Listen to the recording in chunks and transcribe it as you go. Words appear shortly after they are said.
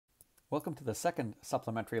Welcome to the second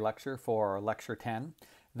supplementary lecture for Lecture 10.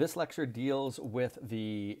 This lecture deals with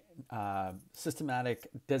the systematic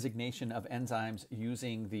designation of enzymes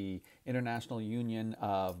using the International Union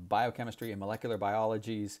of Biochemistry and Molecular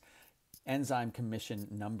Biology's Enzyme Commission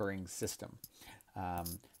numbering system.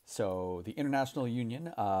 So the International Union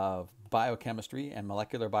of Biochemistry and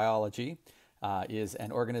Molecular Biology is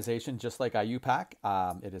an organization just like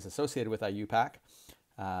IUPAC. It is associated with IUPAC,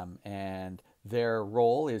 and their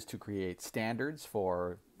role is to create standards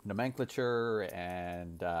for nomenclature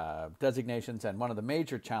and designations. And one of the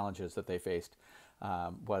major challenges that they faced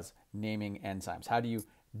was naming enzymes. How do you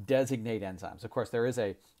designate enzymes? Of course, there is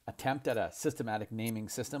an attempt at a systematic naming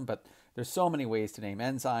system, but there's so many ways to name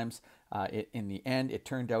enzymes. In the end, it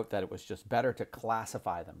turned out that it was just better to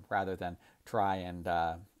classify them rather than try and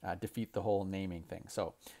defeat the whole naming thing.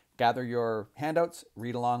 So gather your handouts,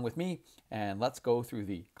 read along with me, and let's go through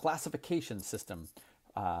the classification system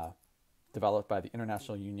developed by the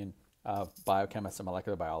International Union of Biochemists and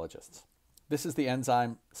Molecular Biologists. This is the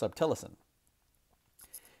enzyme subtilissin.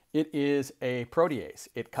 It is a protease.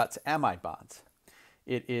 It cuts amide bonds.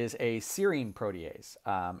 It is a serine protease,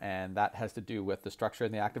 and that has to do with the structure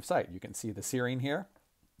in the active site. You can see the serine here.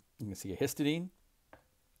 You can see a histidine.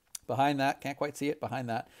 Behind that, can't quite see it, behind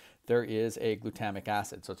that, there is a glutamic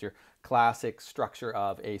acid. So it's your classic structure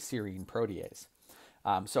of a serine protease.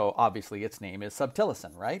 So obviously its name is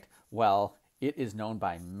subtilissin, right? Well, it is known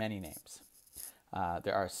by many names.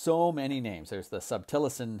 There are so many names. There's the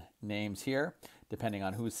subtilissin names here, depending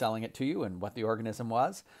on who's selling it to you and what the organism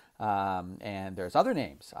was. And there's other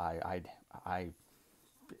names. As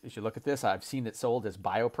you look at this, I've seen it sold as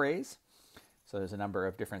biopraise. So there's a number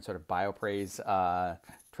of different sort of biopraise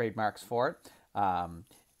trademarks for it.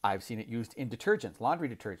 I've seen it used in detergent, laundry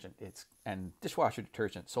detergent, and dishwasher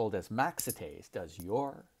detergent sold as maxitase. Does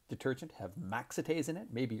your detergent have maxitase in it?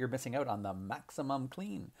 Maybe you're missing out on the maximum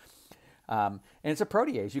clean. And it's a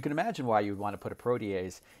protease. You can imagine why you'd want to put a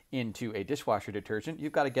protease into a dishwasher detergent.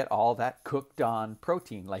 You've got to get all that cooked on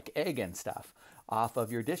protein, like egg and stuff, off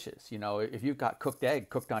of your dishes. You know, if you've got cooked egg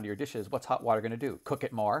cooked onto your dishes, what's hot water going to do? Cook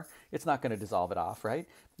it more? It's not going to dissolve it off, right?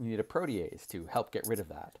 You need a protease to help get rid of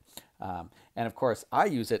that. And of course, I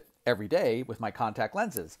use it every day with my contact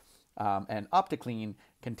lenses. And OptiClean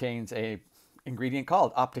contains a ingredient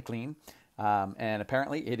called OptiClean. And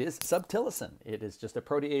apparently it is subtilissin. It is just a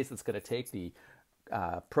protease that's going to take the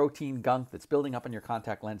protein gunk that's building up in your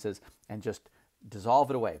contact lenses and just dissolve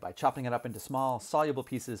it away by chopping it up into small soluble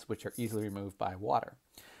pieces which are easily removed by water.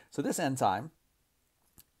 So this enzyme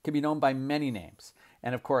can be known by many names.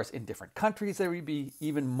 And of course, in different countries, there would be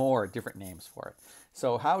even more different names for it.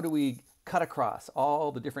 So how do we cut across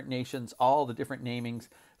all the different nations, all the different naming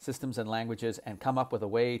systems and languages, and come up with a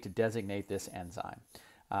way to designate this enzyme?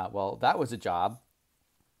 Well, that was a job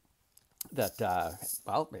that,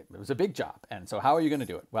 well, it was a big job. And so how are you going to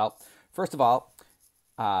do it? Well, first of all,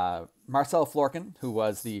 Marcel Florkin, who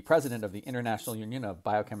was the president of the International Union of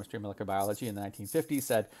Biochemistry and Molecular Biology in the 1950s,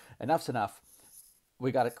 said, enough's enough.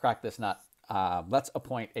 We got to crack this nut. Let's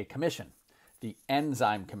appoint a commission, the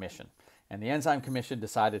Enzyme Commission. And the Enzyme Commission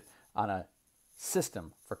decided on a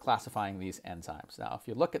system for classifying these enzymes. Now, if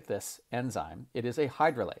you look at this enzyme, it is a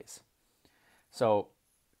hydrolase. So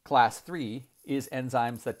class 3 is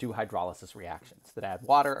enzymes that do hydrolysis reactions, that add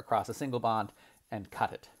water across a single bond and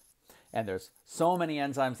cut it. And there's so many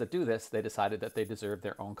enzymes that do this, they decided that they deserve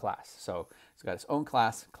their own class. So it's got its own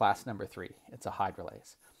class, class number 3. It's a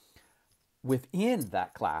hydrolase. Within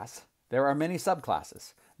that class, there are many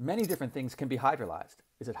subclasses. Many different things can be hydrolyzed.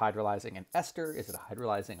 Is it hydrolyzing an ester? Is it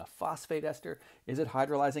hydrolyzing a phosphate ester? Is it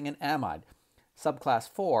hydrolyzing an amide? Subclass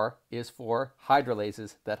 4 is for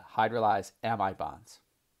hydrolases that hydrolyze amide bonds.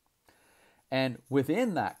 And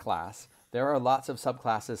within that class, there are lots of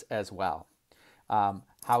subclasses as well.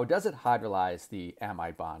 How does it hydrolyze the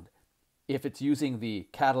amide bond? If it's using the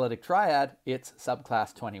catalytic triad, it's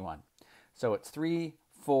subclass 21. So it's 3,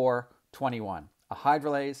 4, 21. A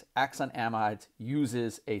hydrolase acts on amides,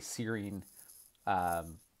 uses a serine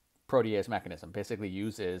protease mechanism, basically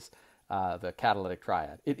uses the catalytic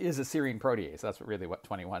triad. It is a serine protease. That's really what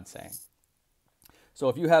 21 is saying. So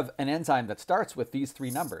if you have an enzyme that starts with these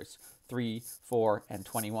 3 numbers, 3, 4, and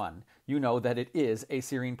 21, you know that it is a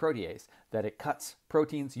serine protease, that it cuts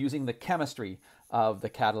proteins using the chemistry of the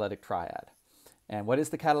catalytic triad. And what is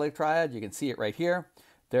the catalytic triad? You can see it right here.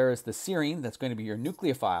 There is the serine that's going to be your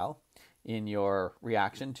nucleophile in your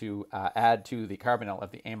reaction to add to the carbonyl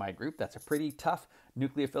of the amide group. That's a pretty tough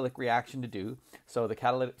nucleophilic reaction to do. So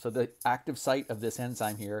the active site of this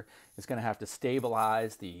enzyme here is going to have to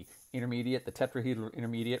stabilize the intermediate, the tetrahedral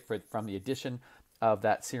intermediate from the addition of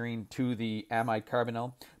that serine to the amide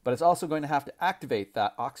carbonyl, but it's also going to have to activate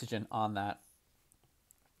that oxygen on that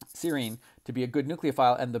serine to be a good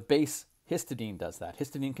nucleophile, and the base histidine does that.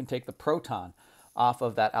 Histidine can take the proton off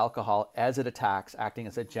of that alcohol as it attacks, acting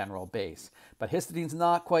as a general base. But histidine's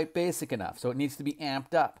not quite basic enough, so it needs to be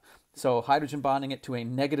amped up. So hydrogen bonding it to a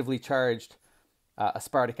negatively charged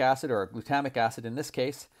aspartic acid, or a glutamic acid in this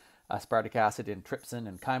case, aspartic acid in trypsin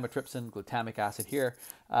and chymotrypsin, glutamic acid here,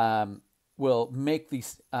 will make the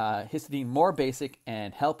histidine more basic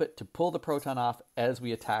and help it to pull the proton off as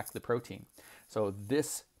we attack the protein. So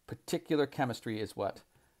this particular chemistry is what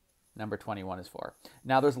number 21 is for.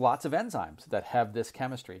 Now there's lots of enzymes that have this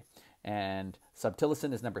chemistry, and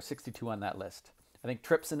subtilisin is number 62 on that list. I think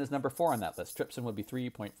trypsin is number 4 on that list. Trypsin would be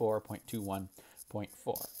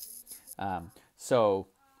 3.4.21.4. So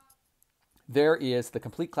there is the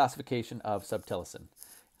complete classification of subtilisin.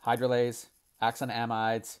 Hydrolase, acts on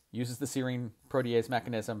amides, uses the serine protease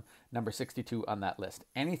mechanism, number 62 on that list.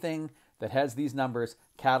 Anything that has these numbers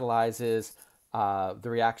catalyzes the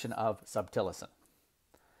reaction of subtilisin.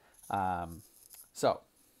 So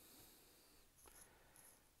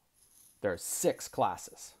there are 6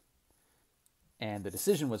 classes, and the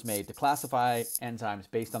decision was made to classify enzymes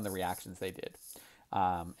based on the reactions they did.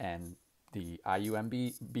 And the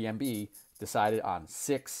IUMB, BMB decided on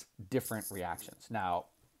 6 different reactions. Now,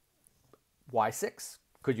 why 6?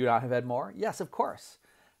 Could you not have had more? Yes, of course.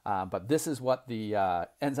 But this is what the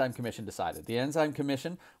Enzyme Commission decided. The Enzyme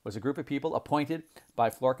Commission was a group of people appointed by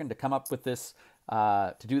Florkin to come up with this,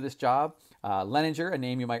 to do this job. Leninger, a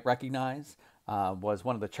name you might recognize, was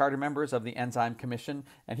one of the charter members of the Enzyme Commission,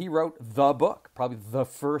 and he wrote the book, probably the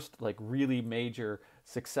first like really major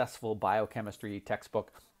successful biochemistry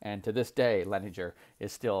textbook. And to this day, Leninger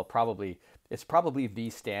is still probably the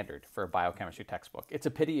standard for a biochemistry textbook. It's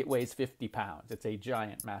a pity it weighs 50 pounds. It's a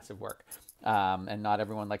giant, massive work. And not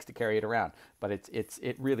everyone likes to carry it around, but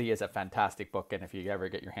it really is a fantastic book. And if you ever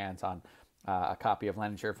get your hands on a copy of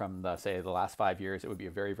Leninger from the last 5 years, it would be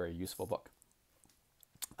a very, very useful book.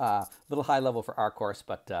 A little high level for our course,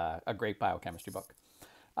 but a great biochemistry book.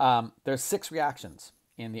 There's 6 reactions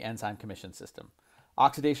in the Enzyme Commission system.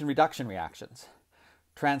 Oxidation reduction reactions,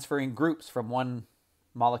 transferring groups from one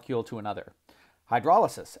molecule to another.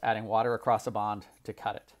 Hydrolysis, adding water across a bond to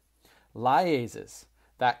cut it. Lyases,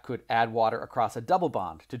 that could add water across a double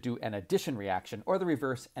bond to do an addition reaction, or the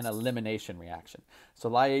reverse, an elimination reaction. So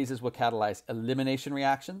lyases will catalyze elimination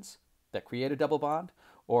reactions that create a double bond,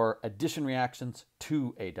 or addition reactions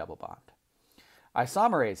to a double bond.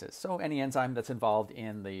 Isomerases, so any enzyme that's involved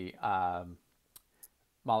in the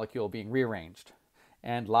molecule being rearranged.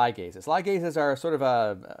 And ligases. Ligases are sort of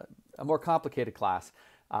a more complicated class.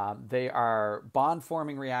 They are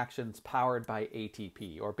bond-forming reactions powered by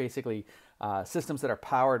ATP, or basically systems that are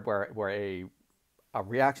powered where a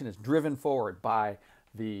reaction is driven forward by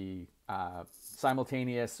the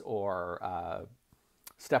simultaneous or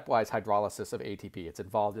stepwise hydrolysis of ATP. It's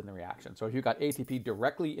involved in the reaction. So if you've got ATP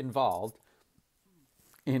directly involved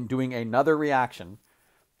in doing another reaction,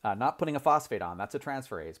 not putting a phosphate on, that's a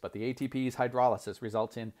transferase, but the ATP's hydrolysis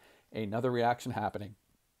results in another reaction happening,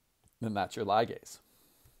 then that's your ligase.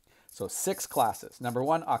 So 6 classes. Number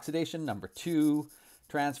 1, oxidation. Number 2,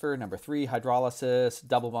 transfer. Number 3, hydrolysis,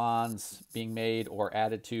 double bonds being made or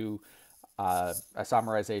added to,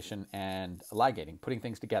 isomerization, and ligating, putting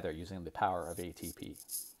things together using the power of ATP.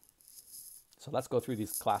 So let's go through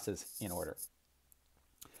these classes in order.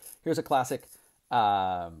 Here's a classic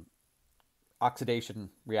oxidation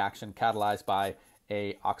reaction catalyzed by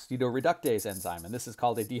a oxidoreductase enzyme, and this is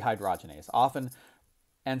called a dehydrogenase. Often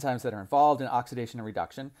enzymes that are involved in oxidation and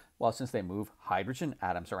reduction, well, since they move hydrogen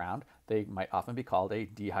atoms around, they might often be called a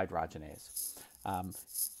dehydrogenase.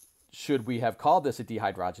 Should we have called this a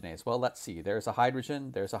dehydrogenase? Well, let's see. There's a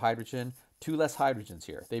hydrogen, 2 less hydrogens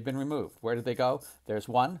here. They've been removed. Where did they go? There's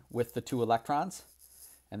one with the 2 electrons,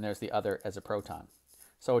 and there's the other as a proton.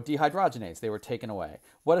 So dehydrogenase, they were taken away.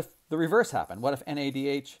 What if the reverse happened? What if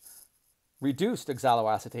NADH reduced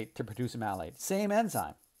oxaloacetate to produce a malate? Same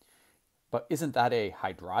enzyme. But isn't that a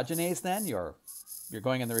hydrogenase then? You're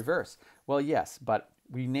going in the reverse. Well, yes, but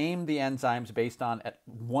we name the enzymes based on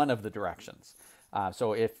one of the directions.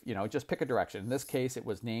 So if, just pick a direction. In this case, it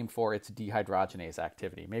was named for its dehydrogenase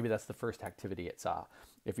activity. Maybe that's the first activity it saw.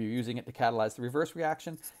 If you're using it to catalyze the reverse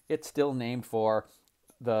reaction, it's still named for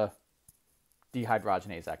the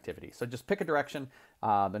dehydrogenase activity. So just pick a direction.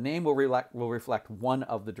 The name will reflect one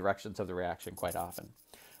of the directions of the reaction quite often.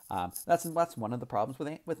 That's one of the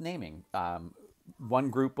problems with naming. one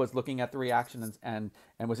group was looking at the reaction and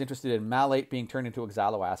was interested in malate being turned into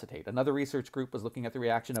oxaloacetate. Another research group was looking at the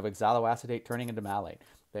reaction of oxaloacetate turning into malate.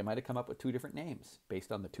 They might have come up with two different names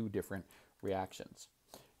based on the two different reactions.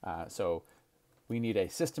 So we need a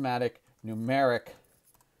systematic, numeric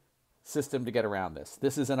system to get around this.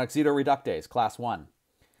 This is an oxidoreductase, class 1.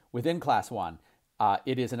 Within class 1,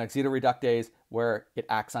 it is an oxidoreductase where it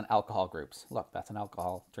acts on alcohol groups. Look, that's an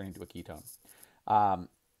alcohol turning into a ketone.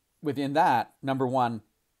 Within that, number 1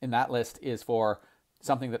 in that list is for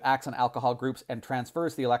something that acts on alcohol groups and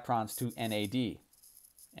transfers the electrons to NAD.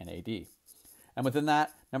 NAD. And within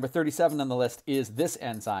that, number 37 on the list is this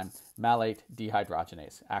enzyme, malate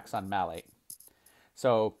dehydrogenase, acts on malate.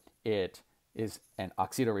 So it is an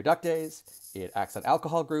oxidoreductase, it acts on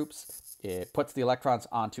alcohol groups, it puts the electrons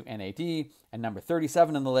onto NAD, and number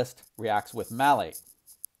 37 on the list reacts with malate.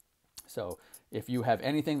 So if you have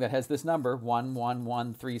anything that has this number,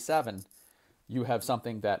 11137, you have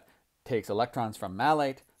something that takes electrons from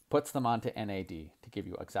malate, puts them onto NAD to give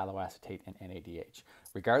you oxaloacetate and NADH.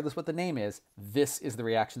 Regardless what the name is, this is the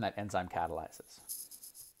reaction that enzyme catalyzes.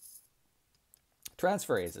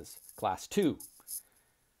 Transferases, class 2.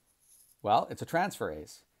 Well, it's a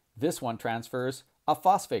transferase. This one transfers a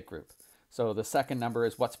phosphate group. So the second number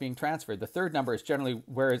is what's being transferred. The third number is generally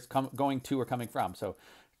where it's going to or coming from. So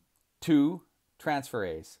 2,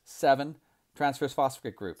 transferase. 7, transfers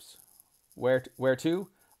phosphate groups. Where to?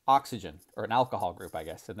 Oxygen, or an alcohol group, I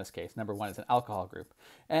guess, in this case. Number 1 is an alcohol group.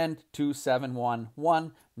 And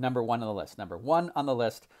 2711, number 1 on the list. Number 1 on the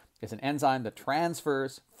list is an enzyme that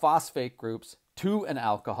transfers phosphate groups to an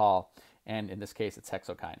alcohol, and in this case, it's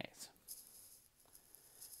hexokinase.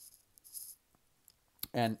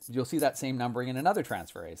 And you'll see that same numbering in another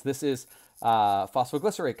transferase. This is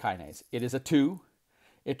phosphoglycerate kinase. It is a 2.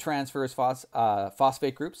 It transfers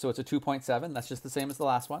phosphate groups, so it's a 2.7. That's just the same as the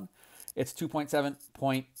last one. It's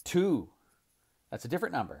 2.7.2. That's a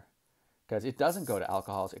different number because it doesn't go to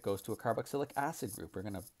alcohols. It goes to a carboxylic acid group.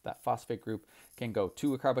 That phosphate group can go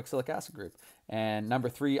to a carboxylic acid group. And number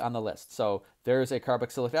 3 on the list. So there's a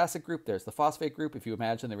carboxylic acid group. There's the phosphate group. If you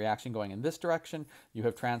imagine the reaction going in this direction, you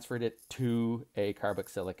have transferred it to a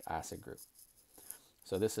carboxylic acid group.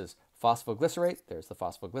 So this is phosphoglycerate. There's the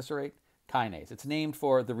phosphoglycerate kinase. It's named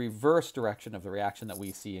for the reverse direction of the reaction that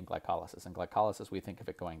we see in glycolysis. In glycolysis, we think of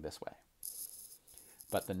it going this way.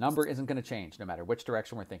 But the number isn't going to change no matter which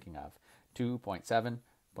direction we're thinking of. 2.7,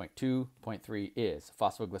 0.2, 0.3 is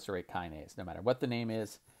phosphoglycerate kinase. No matter what the name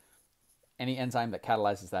is, any enzyme that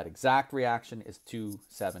catalyzes that exact reaction is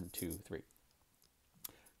 2723.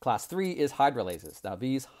 Class 3 is hydrolases. Now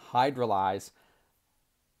these hydrolyze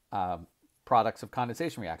products of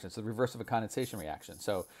condensation reactions, the reverse of a condensation reaction.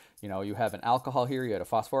 So, you have an alcohol here, you had a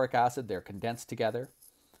phosphoric acid, they're condensed together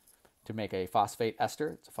to make a phosphate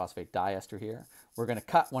ester. It's a phosphate diester here. We're going to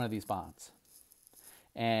cut one of these bonds.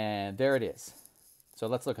 And there it is. So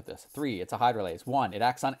let's look at this. 3, it's a hydrolase. 1, it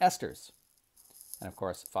acts on esters. And of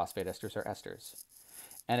course, phosphate esters are esters.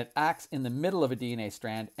 And it acts in the middle of a DNA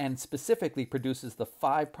strand and specifically produces the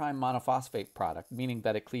 5' monophosphate product, meaning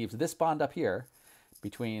that it cleaves this bond up here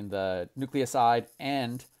between the nucleoside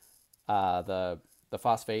and the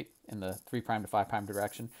phosphate in the 3' to 5'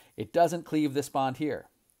 direction. It doesn't cleave this bond here.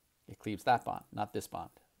 It cleaves that bond, not this bond.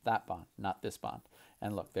 That bond, not this bond.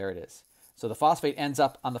 And look, there it is. So the phosphate ends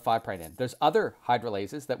up on the 5' end. There's other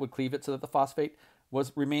hydrolases that would cleave it so that the phosphate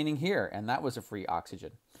was remaining here, and that was a free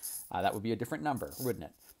oxygen. That would be a different number, wouldn't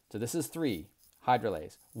it? So this is 3,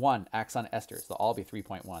 hydrolase. 1, acts on esters. They'll all be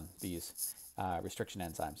 3.1, these restriction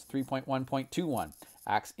enzymes. 3.1.21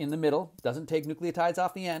 acts in the middle, doesn't take nucleotides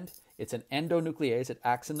off the end. It's an endonuclease. It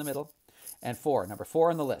acts in the middle. And 4, number 4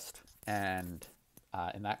 on the list. And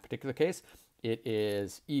in that particular case, it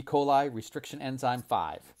is E. coli restriction enzyme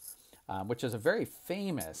 5, which is a very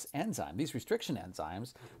famous enzyme. These restriction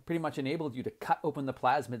enzymes pretty much enabled you to cut open the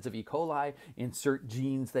plasmids of E. coli, insert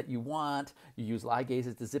genes that you want. You use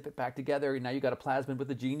ligases to zip it back together. And now you got a plasmid with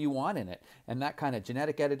the gene you want in it. And that kind of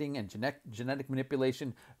genetic editing and genetic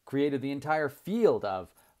manipulation created the entire field of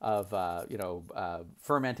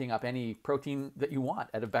fermenting up any protein that you want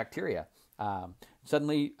out of bacteria.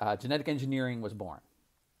 Suddenly, genetic engineering was born.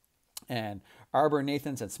 And Arbour,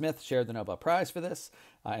 Nathans, and Smith shared the Nobel Prize for this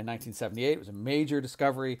in 1978. It was a major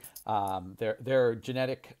discovery. Their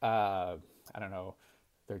genetic, their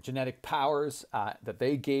genetic powers that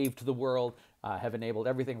they gave to the world have enabled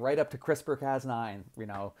everything right up to CRISPR-Cas9.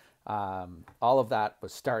 All of that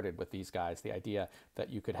was started with these guys. The idea that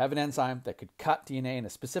you could have an enzyme that could cut DNA in a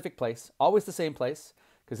specific place, always the same place,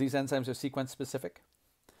 because these enzymes are sequence specific.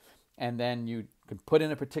 And then you could put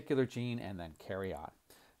in a particular gene and then carry on.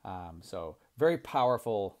 So very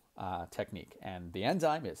powerful technique. And the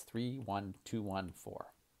enzyme is 31214.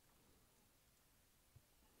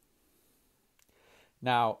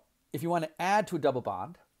 Now, if you want to add to a double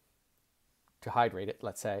bond to hydrate it,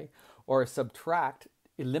 let's say, or subtract,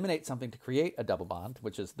 eliminate something to create a double bond,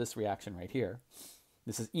 which is this reaction right here.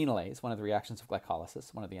 This is enolase, one of the reactions of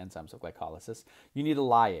glycolysis, one of the enzymes of glycolysis. You need a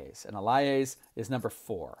lyase, and a lyase is number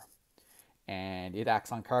 4. And it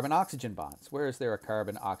acts on carbon-oxygen bonds. Where is there a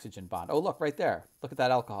carbon-oxygen bond? Oh, look, right there. Look at that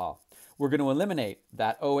alcohol. We're going to eliminate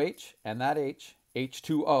that OH and that H,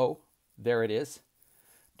 H2O, there it is,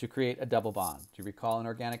 to create a double bond. Do you recall in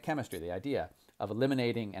organic chemistry the idea of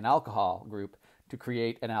eliminating an alcohol group to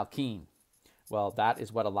create an alkene? Well, that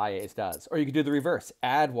is what a lyase does. Or you could do the reverse,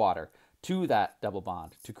 add water to that double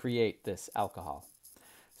bond to create this alcohol.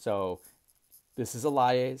 So this is a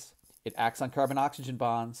lyase. It acts on carbon-oxygen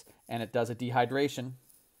bonds, and it does a dehydration.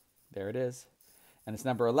 There it is. And it's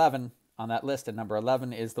number 11 on that list, and number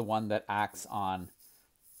 11 is the one that acts on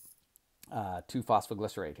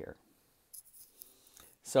 2-phosphoglycerate here.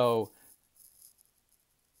 So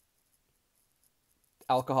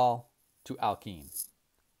alcohol to alkene,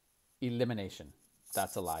 elimination,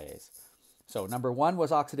 that's a lyase. So number 1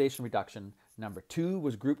 was oxidation reduction, number 2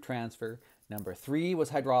 was group transfer, number 3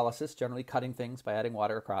 was hydrolysis, generally cutting things by adding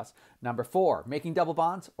water across, number 4, making double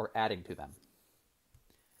bonds or adding to them.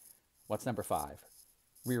 What's number 5?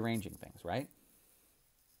 Rearranging things, right?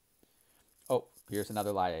 Oh, here's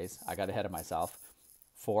another lyase. I got ahead of myself.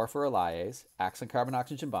 4 for a lyase, acts on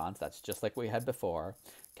carbon-oxygen bonds, that's just like we had before.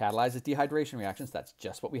 Catalyzes dehydration reactions, that's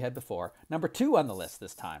just what we had before. Number 2 on the list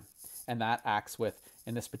this time, and that acts with,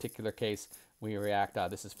 in this particular case, we react,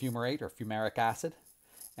 this is fumarate or fumaric acid,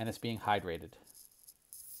 and it's being hydrated.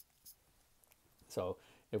 So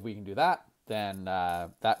if we can do that, then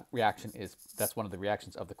that reaction is, that's one of the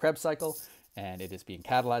reactions of the Krebs cycle, and it is being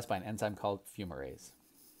catalyzed by an enzyme called fumarase.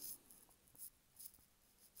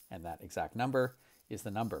 And that exact number is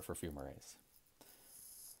the number for fumarase.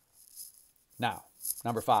 Now,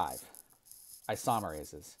 number 5,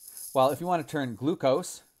 isomerases. Well, if you want to turn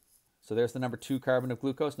glucose, so there's the number 2 carbon of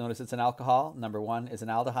glucose. Notice it's an alcohol. Number 1 is an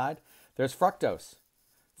aldehyde. There's fructose,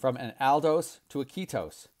 from an aldose to a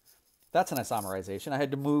ketose. That's an isomerization. I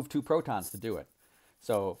had to move 2 protons to do it.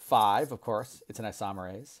 So 5, of course, it's an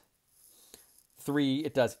isomerase. 3,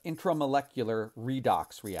 it does intramolecular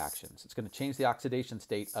redox reactions. It's going to change the oxidation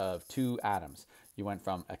state of 2 atoms. You went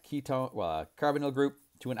from a ketone, well, a carbonyl group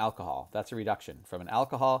to an alcohol. That's a reduction. From an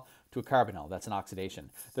alcohol to a carbonyl. That's an oxidation.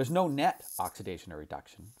 There's no net oxidation or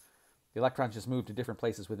reduction. The electrons just move to different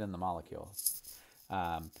places within the molecule.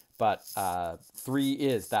 But 3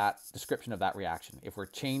 is that description of that reaction. If we're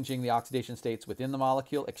changing the oxidation states within the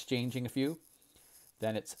molecule, exchanging a few,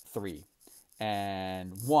 then it's 3.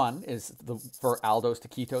 And 1 is for aldose to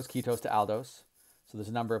ketose, ketose to aldose. So there's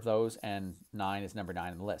a number of those, and 9 is number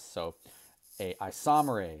 9 on the list. So a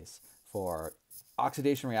isomerase for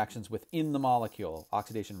oxidation reactions within the molecule,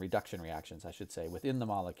 oxidation reduction reactions, I should say, within the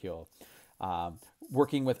molecule,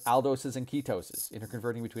 working with aldoses and ketoses,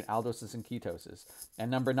 interconverting between aldoses and ketoses.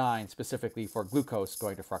 And number 9, specifically for glucose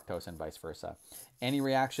going to fructose and vice versa. Any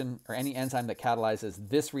reaction or any enzyme that catalyzes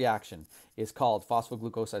this reaction is called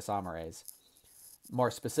phosphoglucose isomerase.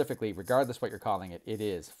 More specifically, regardless what you're calling it, it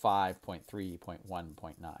is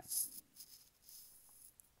 5.3.1.9.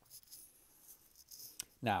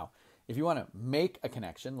 Now, if you want to make a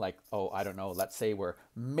connection, like, oh, I don't know, let's say we're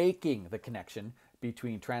making the connection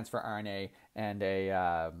between transfer RNA and the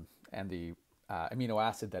amino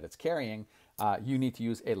acid that it's carrying, you need to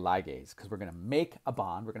use a ligase, because we're going to make a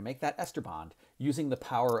bond. We're going to make that ester bond using the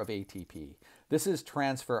power of ATP. This is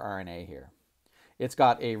transfer RNA here. It's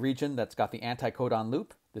got a region that's got the anticodon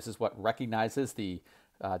loop. This is what recognizes the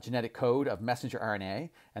genetic code of messenger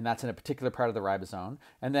RNA, and that's in a particular part of the ribosome.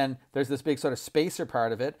 And then there's this big sort of spacer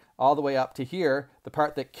part of it, all the way up to here, the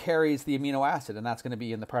part that carries the amino acid, and that's going to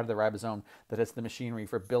be in the part of the ribosome that is the machinery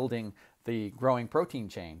for building the growing protein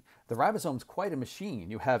chain. The ribosome's quite a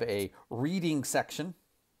machine. You have a reading section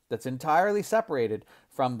that's entirely separated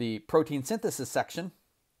from the protein synthesis section,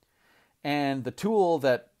 and the tool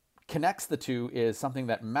that connects the two is something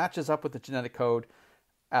that matches up with the genetic code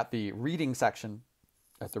at the reading section,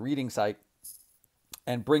 at the reading site,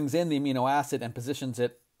 and brings in the amino acid and positions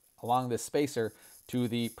it along this spacer to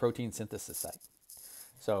the protein synthesis site.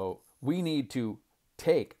 So we need to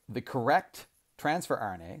take the correct transfer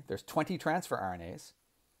RNA, there's 20 transfer RNAs,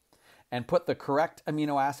 and put the correct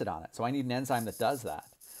amino acid on it. So I need an enzyme that does that.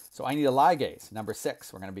 So I need a ligase, number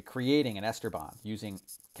 6. We're going to be creating an ester bond using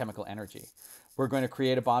chemical energy. We're going to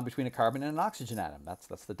create a bond between a carbon and an oxygen atom. That's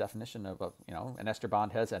the definition of an ester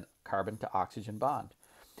bond has a carbon to oxygen bond.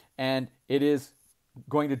 And it is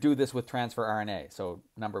going to do this with transfer RNA. So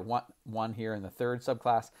number one here in the third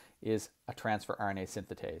subclass is a transfer RNA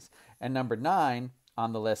synthetase. And number 9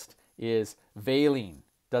 on the list is valine.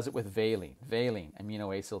 Does it with valine. Valine,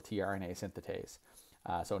 aminoacyl tRNA synthetase.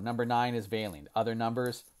 So number 9 is valine. Other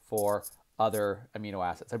numbers for other amino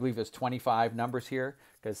acids. I believe there's 25 numbers here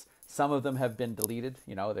because some of them have been deleted,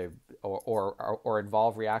 you know, or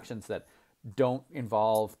involve reactions that don't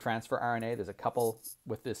involve transfer RNA. There's a couple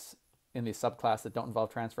with this in the subclass that don't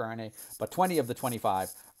involve transfer RNA, but 20 of the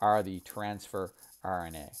 25 are the transfer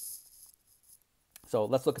RNA. So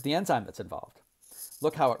let's look at the enzyme that's involved.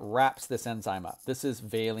 Look how it wraps this enzyme up. This is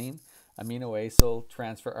valine aminoacyl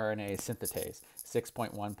transfer RNA synthetase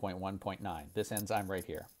 6.1.1.9, this enzyme right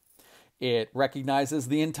here. It recognizes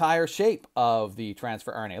the entire shape of the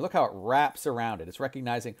transfer RNA. Look how it wraps around it. It's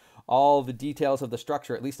recognizing all the details of the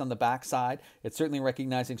structure, at least on the back side. It's certainly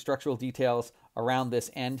recognizing structural details around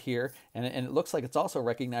this end here. And it looks like it's also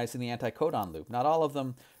recognizing the anticodon loop. Not all of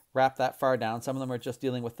them wrap that far down. Some of them are just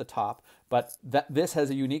dealing with the top. But this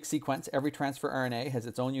has a unique sequence. Every transfer RNA has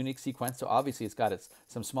its own unique sequence. So obviously it's got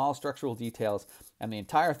some small structural details. And the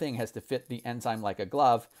entire thing has to fit the enzyme like a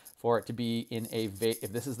glove for it to be in if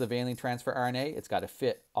this is the valine transfer RNA, it's got to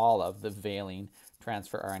fit all of the valine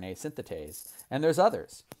transfer RNA synthetase. And there's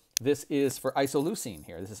others. This is for isoleucine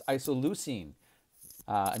here. This is isoleucine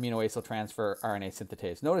aminoacyl transfer RNA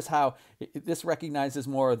synthetase. Notice how this recognizes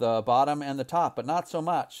more the bottom and the top, but not so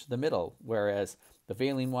much the middle, whereas the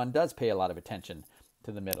valine one does pay a lot of attention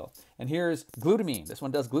to the middle. And here's glutamine. This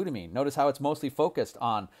one does glutamine. Notice how it's mostly focused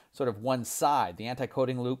on sort of one side, the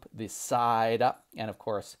anticoding loop, the side up, and of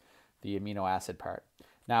course, the amino acid part.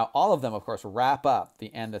 Now, all of them, of course, wrap up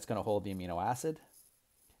the end that's going to hold the amino acid,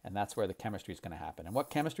 and that's where the chemistry is going to happen. And what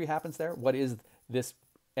chemistry happens there? What is this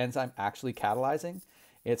enzyme actually catalyzing?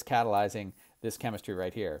 It's catalyzing this chemistry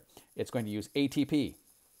right here. It's going to use ATP.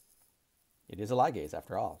 It is a ligase,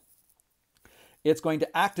 after all. It's going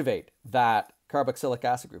to activate that carboxylic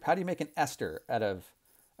acid group. How do you make an ester out of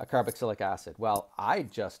a carboxylic acid? Well, I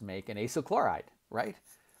just make an acyl chloride, right?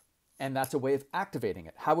 And that's a way of activating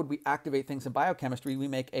it. How would we activate things in biochemistry? We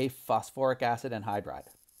make a phosphoric acid anhydride.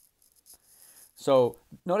 So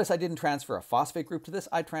notice I didn't transfer a phosphate group to this.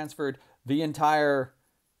 I transferred the entire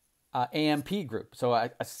AMP group. So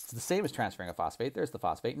it's the same as transferring a phosphate. There's the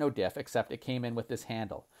phosphate, no diff, except it came in with this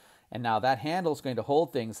handle. And now that handle is going to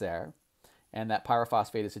hold things there, and that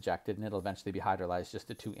pyrophosphate is ejected, and it'll eventually be hydrolyzed just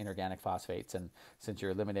to 2 inorganic phosphates. And since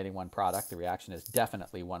you're eliminating one product, the reaction is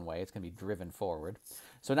definitely one way. It's going to be driven forward.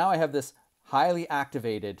 So now I have this highly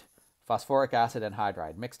activated phosphoric acid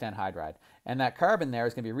anhydride, mixed anhydride. And that carbon there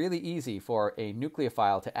is going to be really easy for a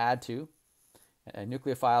nucleophile to add to. A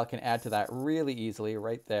nucleophile can add to that really easily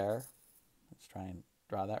right there. Let's try and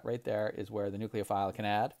draw that. Right there is where the nucleophile can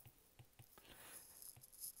add.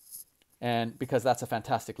 And because that's a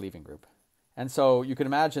fantastic leaving group. And so you can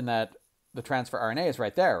imagine that the transfer RNA is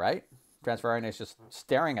right there, right? Transfer RNA is just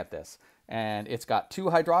staring at this. And it's got 2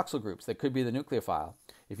 hydroxyl groups that could be the nucleophile.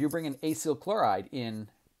 If you bring an acyl chloride in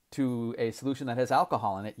to a solution that has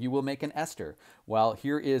alcohol in it, you will make an ester. Well,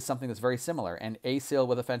 here is something that's very similar. An acyl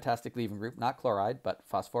with a fantastic leaving group, not chloride, but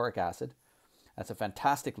phosphoric acid. That's a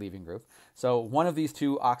fantastic leaving group. So one of these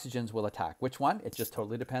 2 oxygens will attack. Which one? It just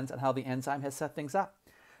totally depends on how the enzyme has set things up.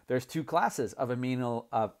 There's 2 classes of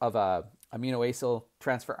aminoacyl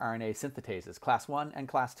transfer RNA synthetases, class 1 and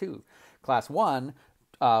class 2. Class 1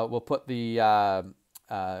 will put the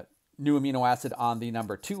new amino acid on the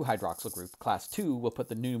number 2 hydroxyl group. Class 2 will put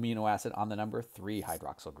the new amino acid on the number 3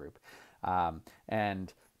 hydroxyl group.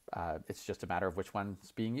 It's just a matter of which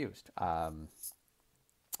one's being used.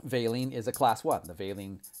 Valine is a class 1. The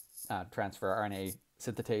valine transfer RNA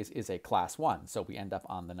synthetase is a class 1. So we end up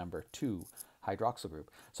on the number 2 hydroxyl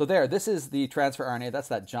group. So there, this is the transfer RNA. That's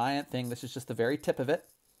that giant thing. This is just the very tip of it.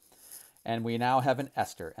 And we now have an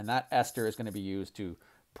ester. And that ester is going to be used to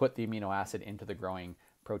put the amino acid into the growing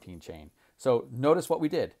protein chain. So notice what we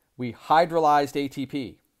did. We hydrolyzed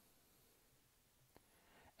ATP.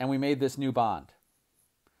 And we made this new bond.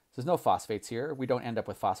 There's no phosphates here. We don't end up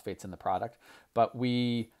with phosphates in the product. But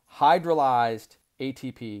we hydrolyzed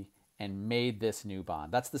ATP and made this new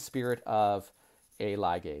bond. That's the spirit of a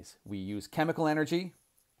ligase. We use chemical energy,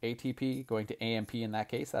 ATP going to AMP in that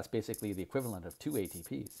case. That's basically the equivalent of 2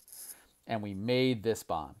 ATPs. And we made this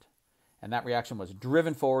bond. And that reaction was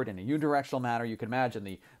driven forward in a unidirectional manner. You can imagine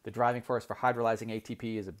the driving force for hydrolyzing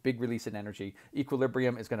ATP is a big release in energy.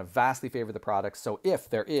 Equilibrium is going to vastly favor the product. So if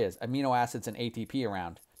there is amino acids and ATP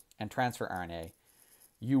around and transfer RNA,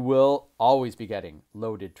 you will always be getting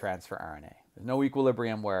loaded transfer RNA. There's no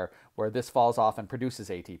equilibrium where this falls off and produces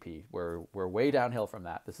ATP. We're way downhill from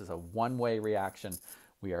that. This is a one-way reaction.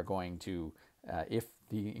 We are going to, if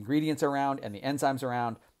the ingredients are around and the enzymes are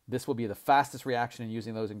around, this will be the fastest reaction in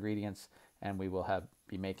using those ingredients, and we will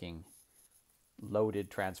be making loaded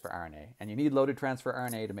transfer RNA. And you need loaded transfer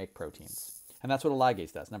RNA to make proteins. And that's what a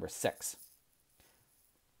ligase does, number 6.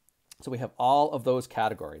 So we have all of those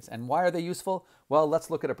categories. And why are they useful? Well, let's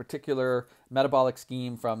look at a particular metabolic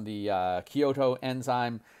scheme from the Kyoto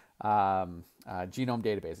Enzyme Genome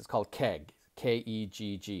Database. It's called KEGG,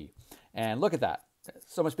 K-E-G-G. And look at that.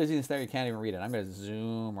 So much busyness there, you can't even read it. I'm going to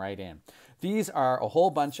zoom right in. These are a whole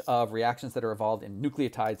bunch of reactions that are involved in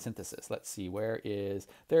nucleotide synthesis. Let's see,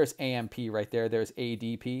 there's AMP right there. There's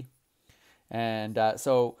ADP. And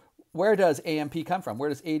so where does AMP come from? Where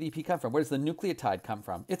does ADP come from? Where does the nucleotide come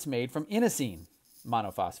from? It's made from inosine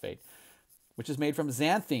monophosphate, which is made from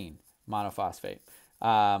xanthine monophosphate.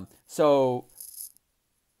 So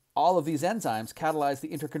all of these enzymes catalyze the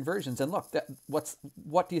interconversions. And look,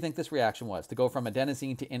 what do you think this reaction was? To go from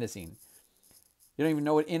adenosine to inosine. You don't even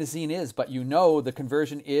know what inosine is, but you know the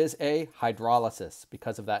conversion is a hydrolysis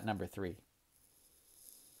because of that number 3.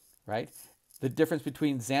 Right? The difference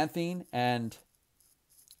between xanthine and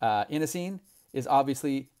inosine is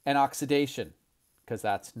obviously an oxidation, because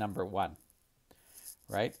that's number 1.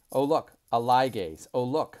 Right? Oh, look, a ligase. Oh,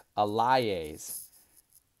 look, a lyase.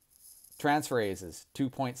 Transferases,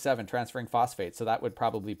 2.7, transferring phosphates. So that would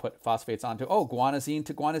probably put phosphates onto, guanosine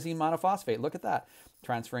to guanosine monophosphate. Look at that.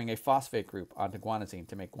 Transferring a phosphate group onto guanosine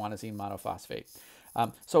to make guanosine monophosphate.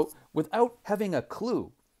 So without having a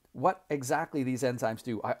clue what exactly these enzymes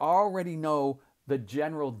do, I already know the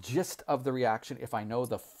general gist of the reaction if I know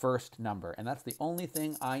the first number. And that's the only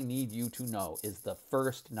thing I need you to know, is the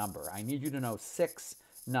first number. I need you to know 6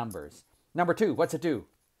 numbers. Number 2, what's it do?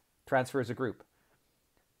 Transfers a group.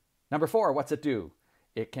 Number 4, what's it do?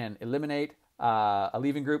 It can eliminate a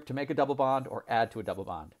leaving group to make a double bond or add to a double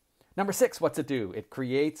bond. Number 6, what's it do? It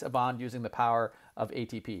creates a bond using the power of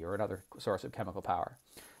ATP, or another source of chemical power.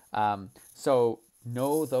 So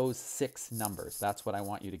know those 6 numbers. That's what I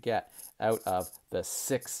want you to get out of the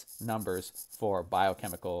 6 numbers for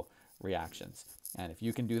biochemical reactions. And if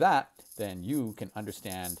you can do that, then you can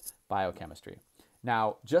understand biochemistry.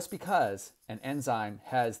 Now, just because an enzyme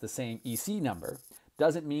has the same EC number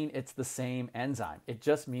doesn't mean it's the same enzyme. It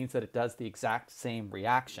just means that it does the exact same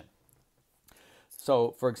reaction.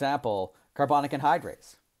 So, for example, carbonic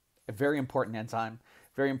anhydrase, a very important enzyme,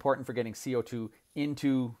 very important for getting CO2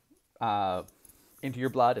 into your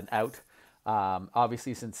blood and out.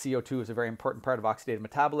 Obviously, since CO2 is a very important part of oxidative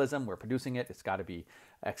metabolism, we're producing it. It's got to be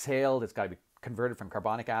exhaled. It's got to be converted from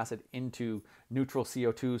carbonic acid into neutral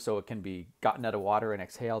CO2 so it can be gotten out of water and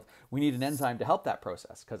exhaled. We need an enzyme to help that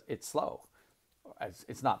process because it's slow.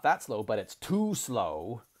 It's not that slow, but it's too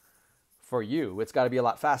slow for you. It's got to be a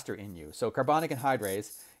lot faster in you. So carbonic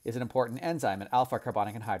anhydrase is an important enzyme, and alpha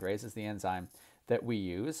carbonic anhydrase is the enzyme that we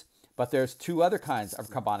use. But there's 2 other kinds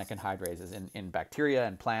of carbonic anhydrases in bacteria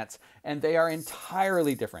and plants, and they are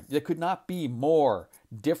entirely different. They could not be more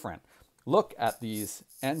different. Look at these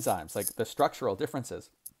enzymes, like the structural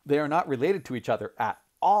differences. They are not related to each other at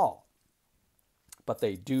all, but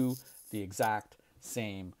they do the exact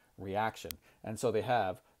same reaction. And so they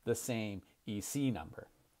have the same EC number.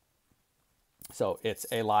 So it's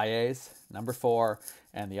a lyase, number 4,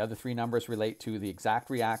 and the other 3 numbers relate to the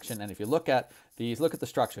exact reaction. And if you look at these, look at the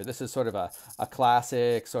structure. This is sort of a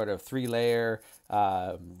classic sort of 3-layer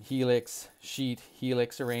helix, sheet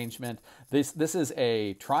helix arrangement. This is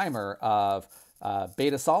a trimer of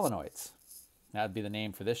beta solenoids. That would be the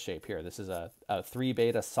name for this shape here. This is a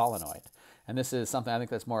 3-beta solenoid. And this is something, I think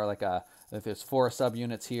that's more like there's 4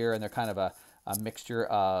 subunits here, and they're kind of a mixture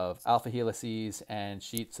of alpha helices and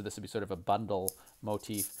sheets. So this would be sort of a bundle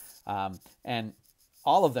motif. And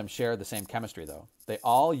all of them share the same chemistry, though. They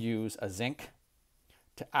all use a zinc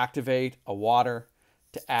to activate a water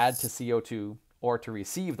to add to CO2 or to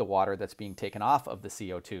receive the water that's being taken off of the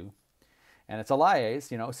CO2. And it's a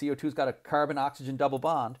lyase. You know, CO2's got a carbon-oxygen double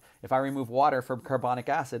bond. If I remove water from carbonic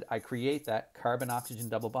acid, I create that carbon-oxygen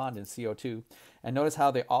double bond in CO2. And notice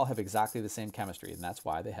how they all have exactly the same chemistry, and that's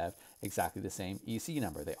why they have exactly the same EC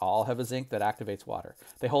number. They all have a zinc that activates water.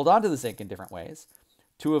 They hold on to the zinc in different ways.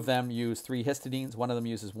 2 of them use 3 histidines. One of them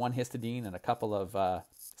uses 1 histidine and a couple of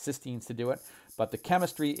cysteines to do it. But the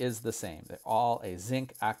chemistry is the same. They're all a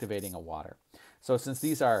zinc activating a water. So since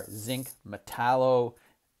these are zinc metallo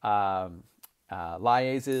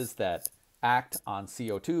lyases that act on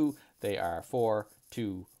CO2, they are 4,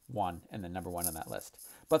 2, 1, and then number 1 on that list.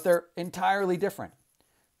 But they're entirely different.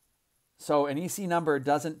 So an EC number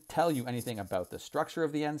doesn't tell you anything about the structure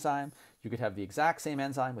of the enzyme. You could have the exact same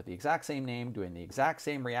enzyme with the exact same name doing the exact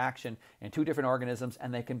same reaction in two different organisms,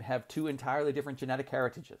 and they can have two entirely different genetic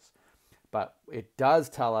heritages. But it does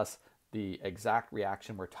tell us the exact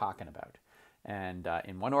reaction we're talking about. And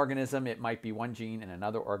in one organism, it might be one gene. In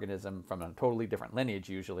another organism, from a totally different lineage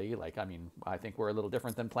usually. Like, I mean, I think we're a little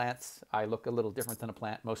different than plants. I look a little different than a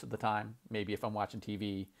plant most of the time. Maybe if I'm watching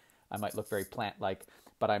TV, I might look very plant-like.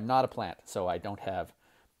 But I'm not a plant, so I don't have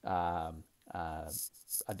a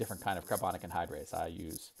different kind of carbonic anhydrase. I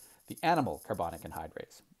use the animal carbonic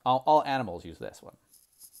anhydrase. All animals use this one.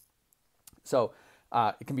 So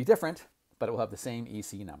it can be different, but it will have the same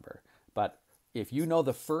EC number. But if you know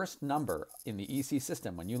the first number in the EC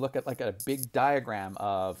system, when you look at like a big diagram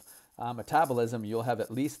of metabolism, you'll have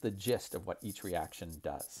at least the gist of what each reaction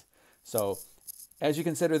does. So as you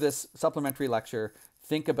consider this supplementary lecture,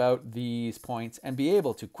 think about these points and be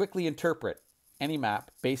able to quickly interpret any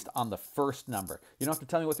map based on the first number. You don't have to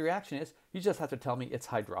tell me what the reaction is. You just have to tell me it's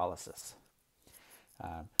hydrolysis.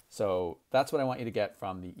 So that's what I want you to get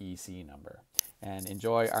from the EC number. And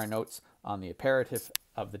enjoy our notes on the aperitif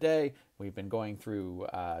of the day. We've been going through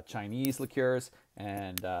Chinese liqueurs,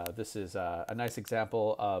 and this is a nice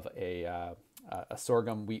example of a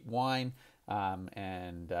sorghum wheat wine,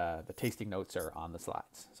 and the tasting notes are on the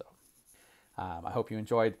slides. So I hope you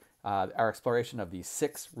enjoyed our exploration of the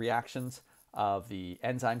 6 reactions of the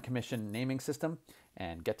Enzyme Commission naming system,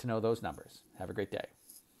 and get to know those numbers. Have a great day.